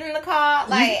gotta get in the car.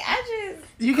 Like,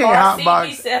 You can't Car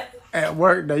hotbox seat, at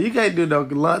work though. You can't do no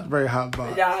lunch break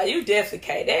hotbox. Nah, you definitely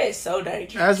can't. That is so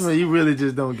dangerous. That's when you really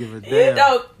just don't give a You damn.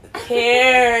 don't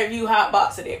care if you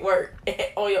hotboxing at work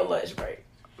on your lunch break.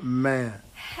 Man,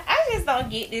 I just don't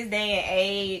get this day and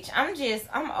age.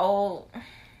 I'm old.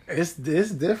 it's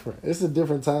different. It's a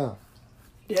different time.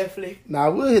 Definitely. Now I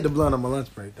will hit the blunt on my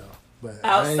lunch break though. But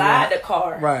Outside the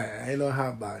car. Right, ain't no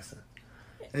hotboxing.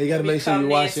 And you gotta We make sure you come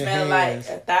wash in your smell hands.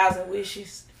 like 1,000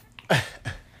 wishes.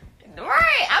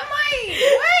 Right. I'm like,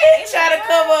 what? Try to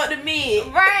come up to me.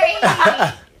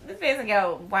 Right. This person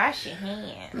go, wash your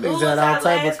hands. Niggas had all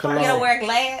type of cologne. You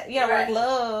gotta wear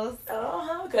gloves.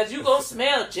 Because you gonna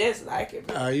smell just like it,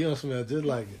 bro. You don't smell just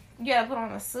like it. You gotta put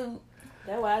on a suit.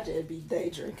 That's why I just be day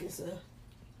drinking, so.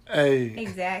 Hey.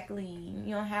 Exactly.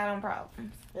 You don't have them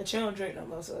problems. But you don't drink no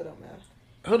more, so it don't matter.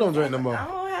 Who don't drink no more? I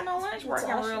don't have no lunch work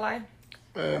in real life.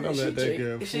 Man, don't let that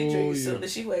girl She fool drinks as you. soon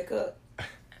as she wake up.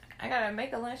 I gotta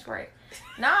make a lunch break.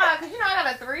 Nah, cause I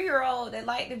got a 3-year-old that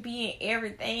like to be in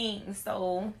everything,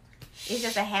 so it's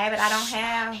just a habit I don't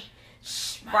have.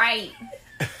 Right.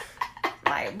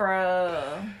 Like,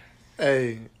 bruh.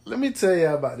 Hey, let me tell you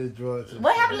about this drug test.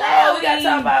 What happened Oh, we gotta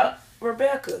talk about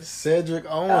Rebecca. Cedric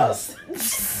Owens.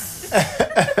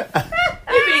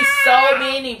 It be so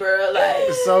many, bro.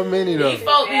 Like so many though. these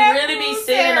folk be really be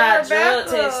sending our drug Rebecca.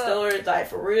 test stories, like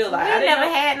for real. Like We I didn't never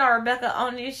know. had no Rebecca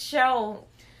on this show.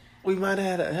 We might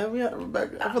have had have we had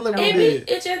Rebecca? I feel like we It did.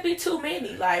 be, it just be too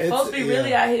many. Like It's- folks be really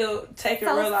yeah. out here taking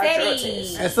So real life drug steady.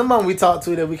 tests. And some of them we talked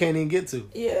to that we can't even get to.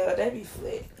 Yeah, they be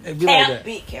flat. It be Cap, like that.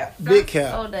 big cap. Big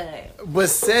cap. So done. But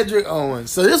Cedric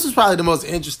Owens. So this was probably the most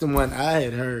interesting one I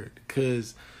had heard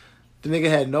because the nigga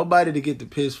had nobody to get the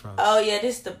piss from. Oh yeah,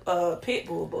 this the pit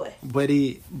bull boy. But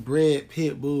he bred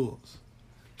pit bulls.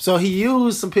 So he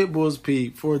used some pit bulls'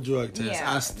 pee for a drug test.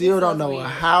 Yeah, I still this don't was know weird.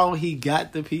 how he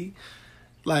got the pee.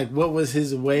 Like, what was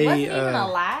his way? Wasn't even a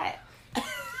lot.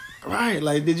 Right.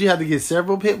 Like, did you have to get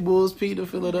several pit bulls' pee to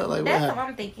fill it up? Like, That's what what happened?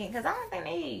 I'm thinking, because I don't think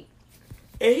they.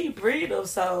 And he breed them,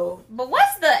 so. But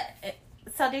what's the?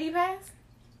 So did he pass?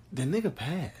 The nigga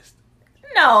passed.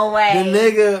 No way. The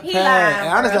nigga He passed.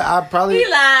 lying, Honestly, bro. I probably. He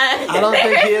lying. I don't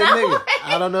think he a No nigga. way.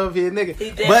 I don't know if he a nigga.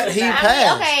 definitely But he not.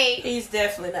 passed. Okay. He's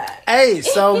definitely not. Hey,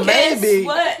 so maybe. Guess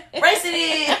what? Race it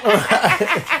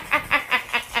in.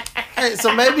 Hey,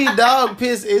 so maybe dog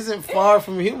piss isn't far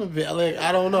from human piss. Like,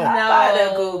 I don't know. No.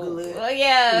 Gotta Google it. Well,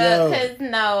 yeah, Yo. because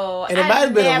no. And it I might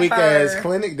have been a weak never- ass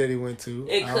clinic that he went to.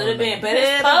 It I could don't have been, know. but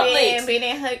it's Could've Publix. been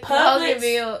in Publix.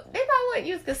 Hoganville. They probably would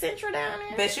use Concentra down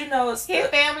there. But you know it's His the,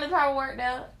 family probably worked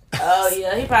out. oh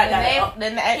yeah, he probably got he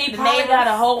the probably neighbors, got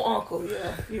a whole uncle.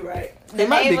 Yeah, you're right. He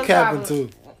might be neighbors capping probably- too.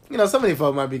 You know, some of these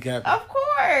folks might be capping. Of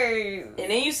course. And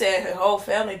then you said her whole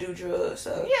family do drugs,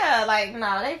 so Yeah, like,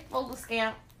 no, they full of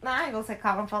scam. No, I ain't gonna say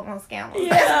call them full of scammers.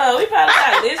 yeah, we probably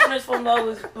got listeners from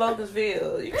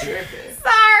Loganisville. You tripping?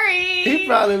 Sorry. He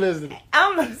probably listening.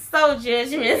 I'm so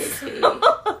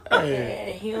judgmental.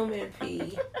 And human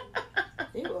pee.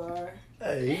 You are.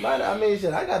 Hey, he might. I mean,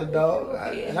 shit. I got a dog,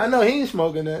 and I know he ain't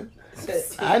smoking that.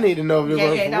 But I need to know if it Yeah,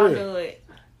 works yeah, for don't real. do it.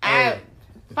 I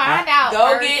find out.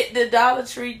 Go first. get the Dollar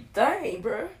Tree thing,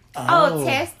 bro. Oh,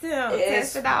 test him. Yes.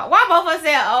 Test it out. Why both of us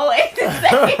said oh at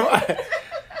the same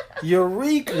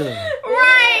Eureka.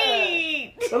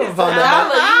 Right. What if I find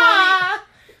out?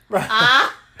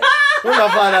 Ah. What if I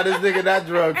find out this nigga not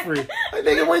drug free? Like,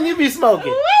 nigga, when you be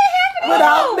smoking What happened?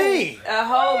 without me? A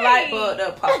whole light bulb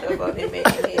that popped up on that man's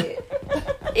head.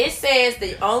 It says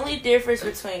the only difference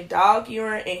between dog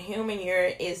urine and human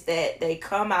urine is that they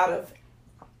come out of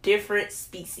different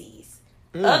species.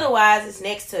 Otherwise, it's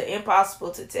next to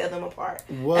impossible to tell them apart.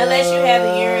 What? Unless you have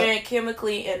the urine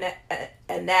chemically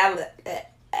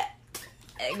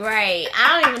Right.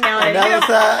 I don't even know what Another it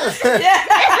side. is.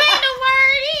 That ain't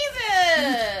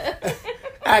the word either.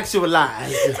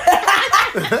 Actualized.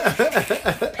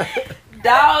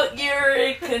 Dog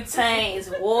urine contains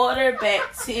water,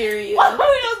 bacteria, Why we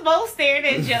was both staring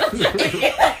at each other?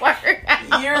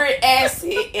 uric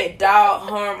acid, and dog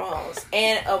hormones,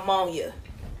 and ammonia.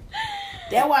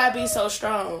 That's why it be so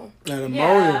strong. And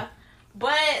Yeah. ammonia.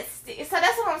 But, so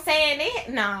that's what I'm saying.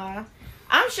 Nah.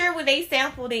 I'm sure when they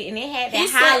sampled it and it had He that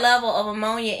high said- level of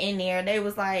ammonia in there, they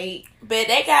was like, But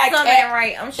they got something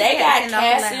right. I'm sure they got had to send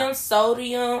off calcium, loud.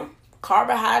 sodium,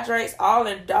 carbohydrates, all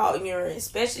in dog urine.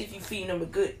 Especially if you feed them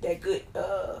that good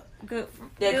good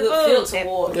filter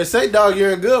water. They say dog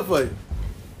urine good for you.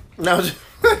 No.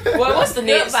 Well, what's the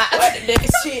next? What the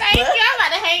next shit? Thank you. I'm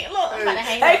about to hang. Look, I'm about to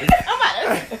hang. I'm about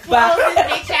to close this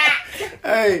bitch out.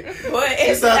 Hey,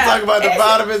 you start talking about the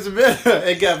vitamins.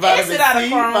 It got vitamin C,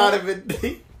 vitamin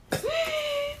D.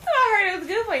 I heard it was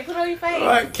good for you. Put it on your face.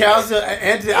 Right, calcium,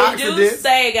 antioxidants. You do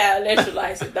say it got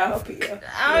electrolytes and dog peel.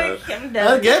 I'm done.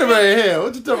 That's Gatorade here.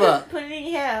 What you talking about? Put it in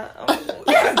your hair.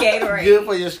 Gatorade. Good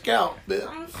for your scalp, bitch.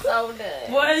 I'm so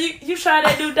done. Boy, you try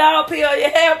that do dog peel on your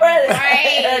hair, brother.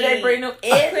 Right. They bring them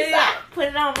Put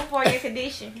it on before your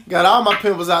condition. Got all my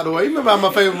pimples out the way. You remember how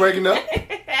my face was breaking up?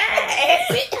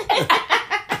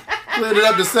 Cleared it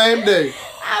up the same day.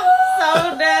 I'm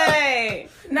so done.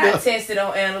 Not tested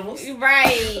on animals.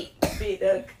 Right.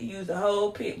 Use the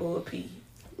whole pit bull pee.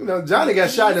 You know, Johnny got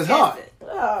shot in his heart.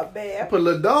 Oh, man. I put a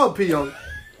little dog pee on it.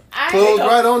 Closed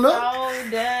right on up. So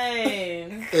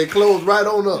done. It closed right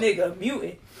on up. Nigga,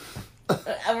 mutant.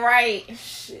 Right.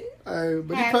 Shit. Hey,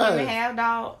 but Half you women, passed. half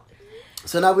dog.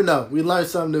 So now we know. We learned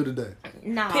something new today.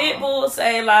 No. Pit bulls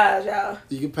save lives, y'all.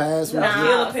 You can pass with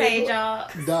No, say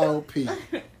job. dog pee.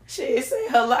 Shit,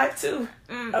 saved her life too.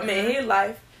 I mean, his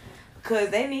life. Because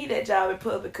they need that job in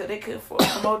public because they couldn't afford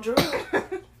no more drugs.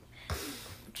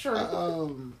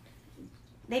 True.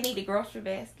 They need the grocery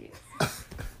basket.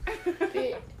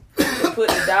 They put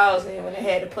the dogs in when they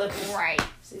had the puppies. Right.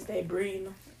 Since they breed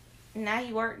them. Now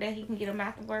he worked there, he can get them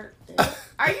out to work.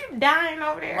 Are you dying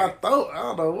over there? My throat, I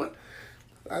don't know what.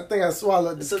 I think I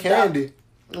swallowed this Some candy.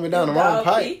 I went down the wrong dog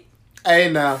pipe. pee. Hey,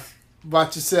 now,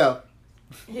 watch yourself.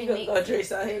 He gonna go drink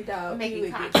some of his dog pee.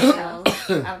 Making cocktails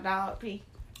of dog pee.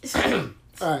 All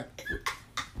right,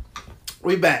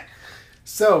 we back.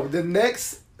 So the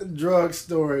next drug test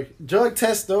story. Drug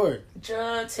test story.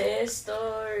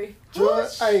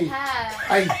 Hey.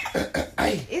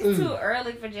 It's too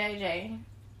early for JJ.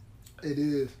 It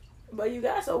is. But you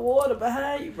got some water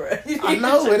behind you, bro. I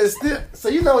know, but it's still. So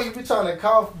you know you be trying to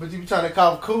cough, but you be trying to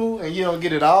cough cool, and you don't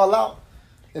get it all out.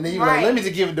 And then you like, let me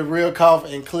just give it the real cough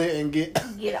and clear and get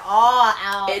it all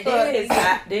out. And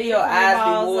then your eyes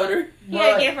be water. You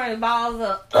gotta get from the balls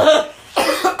up.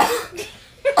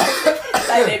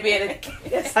 Like they be at the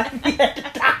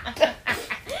doctor.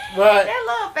 Right. That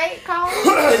little fake cough.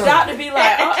 The doctor be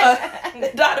like,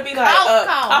 The doctor be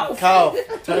like, cough.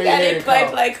 Turn You your got head to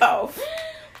and play cough.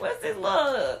 What's this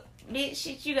little bitch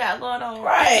shit you got going on?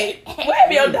 Right.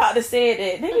 Where your doctor said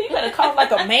that? Nigga, you better cough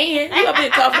like a man. You gotta be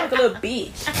cough like a little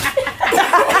bitch.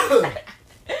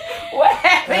 What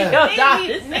happened? Your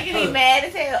doctor Nigga be mad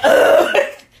as hell.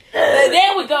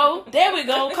 There we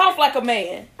go. Cough like a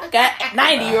man. Got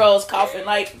 90-year-olds coughing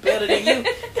like better than you.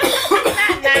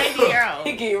 Not 90-year-old.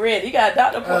 He get ready. He got a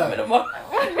doctor appointment tomorrow.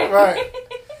 Right.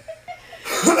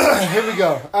 Here we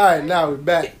go. All right, now we're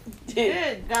back.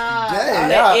 Good God. Dang,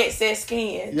 that excess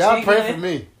skin. Y'all pray for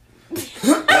me.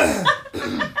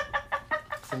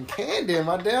 Some candy in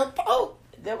my damn throat.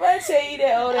 Did I tell you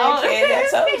that old ass candy I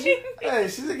told you? Hey,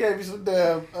 she just gave me some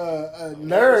damn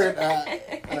nerd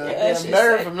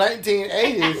from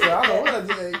 1980. So I don't know what I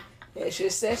did. That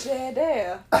shit set your head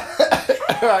down.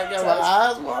 I got my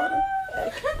eyes watering.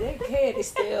 That candy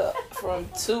still from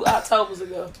 2 Octobers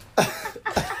ago.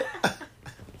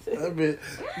 That bit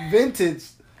vintage,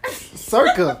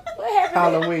 circa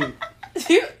Halloween.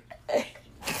 A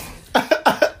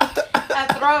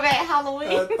throwback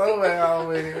Halloween. A throwback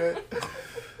Halloween, man.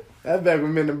 That's back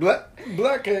when Men in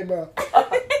Black came out.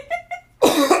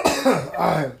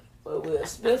 Alright. With Will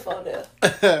Smith on there.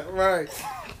 Right.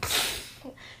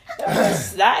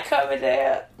 It's not coming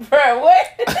down. Bro, what?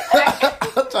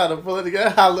 I'm trying to pull it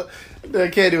together.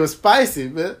 That candy was spicy,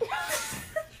 man.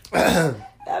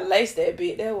 I laced that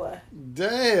bit, that one.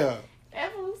 Damn.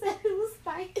 That fool said it was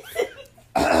spicy.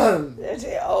 That's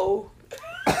that old.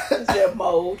 That's that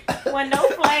mold. With no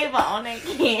flavor on that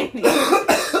candy.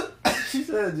 She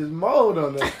said just mold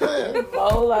on that. Damn.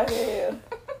 Mold like hell.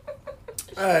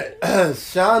 Alright. Chandra That's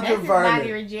his body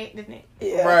Vernon. rejecting it.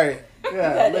 Yeah. Right. You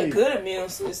Yeah. got that good immune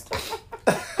system.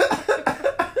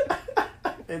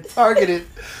 And targeted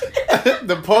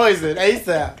the poison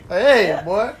ASAP. Hey,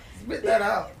 boy. Spit that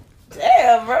out.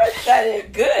 Damn, bro. You got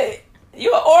it good.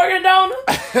 You an organ donor?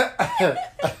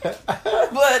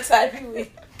 Blood type you with.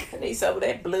 I need some of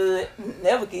that blood.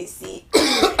 Never get sick.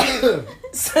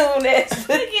 Soon as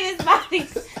Look at his body.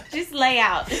 Just lay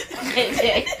out.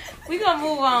 We gonna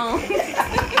move on.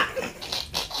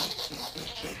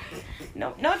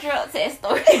 No drug test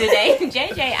story today.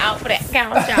 JJ out for that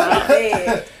count,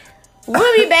 y'all.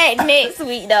 We'll be back next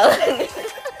week though.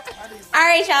 All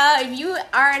right, y'all. If you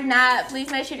are not, please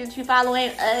make sure that you're following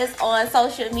us on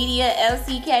social media.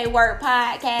 FCK Work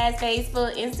Podcast,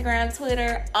 Facebook, Instagram,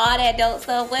 Twitter, all that dope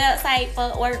stuff. Website,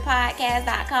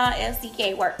 fuckworkpodcast.com,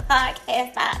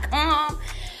 FCKWorkPodcast.com.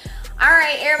 All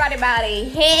right, everybody, body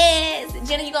heads.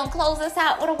 Jenna, you gonna close us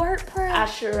out with a word prayer? I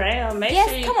sure am. Make yes,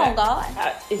 sure you come on,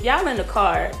 God. If y'all in the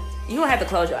car, you don't have to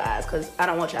close your eyes because I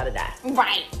don't want y'all to die.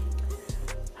 Right.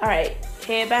 All right,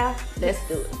 head bow. Let's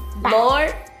do it. Bye.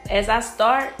 Lord, as I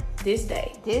start this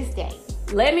day,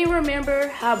 let me remember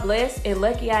how blessed and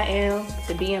lucky I am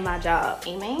to be in my job.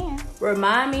 Amen.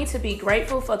 Remind me to be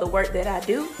grateful for the work that I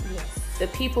do, Yes. the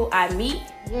people I meet,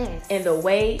 Yes. and the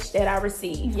wage that I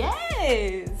receive.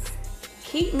 Yes.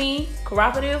 Keep me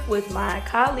cooperative with my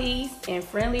colleagues and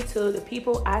friendly to the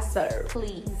people I serve.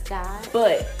 Please, God.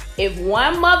 But if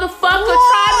one motherfucker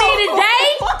try me today,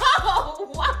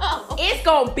 Whoa. it's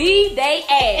gonna be they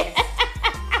ass.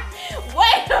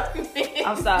 Wait a minute.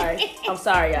 I'm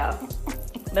sorry, y'all.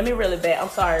 Let me reel it back. I'm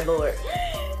sorry, Lord.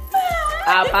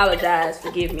 I apologize.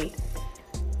 Forgive me.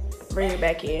 Bring it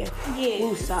back in. Yes.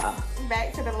 Woosah.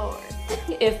 Back to the Lord.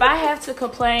 If I have to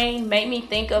complain, make me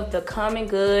think of the common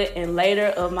good and later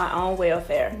of my own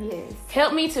welfare. Yes.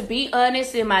 Help me to be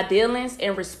honest in my dealings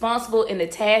and responsible in the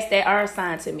tasks that are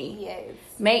assigned to me. Yes.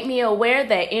 Make me aware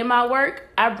that in my work,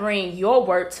 I bring your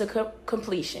work to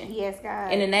completion. Yes,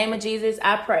 God. In the name of Jesus,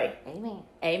 I pray. Amen.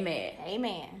 Amen.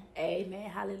 Amen. Amen.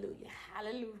 Hallelujah.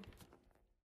 Hallelujah.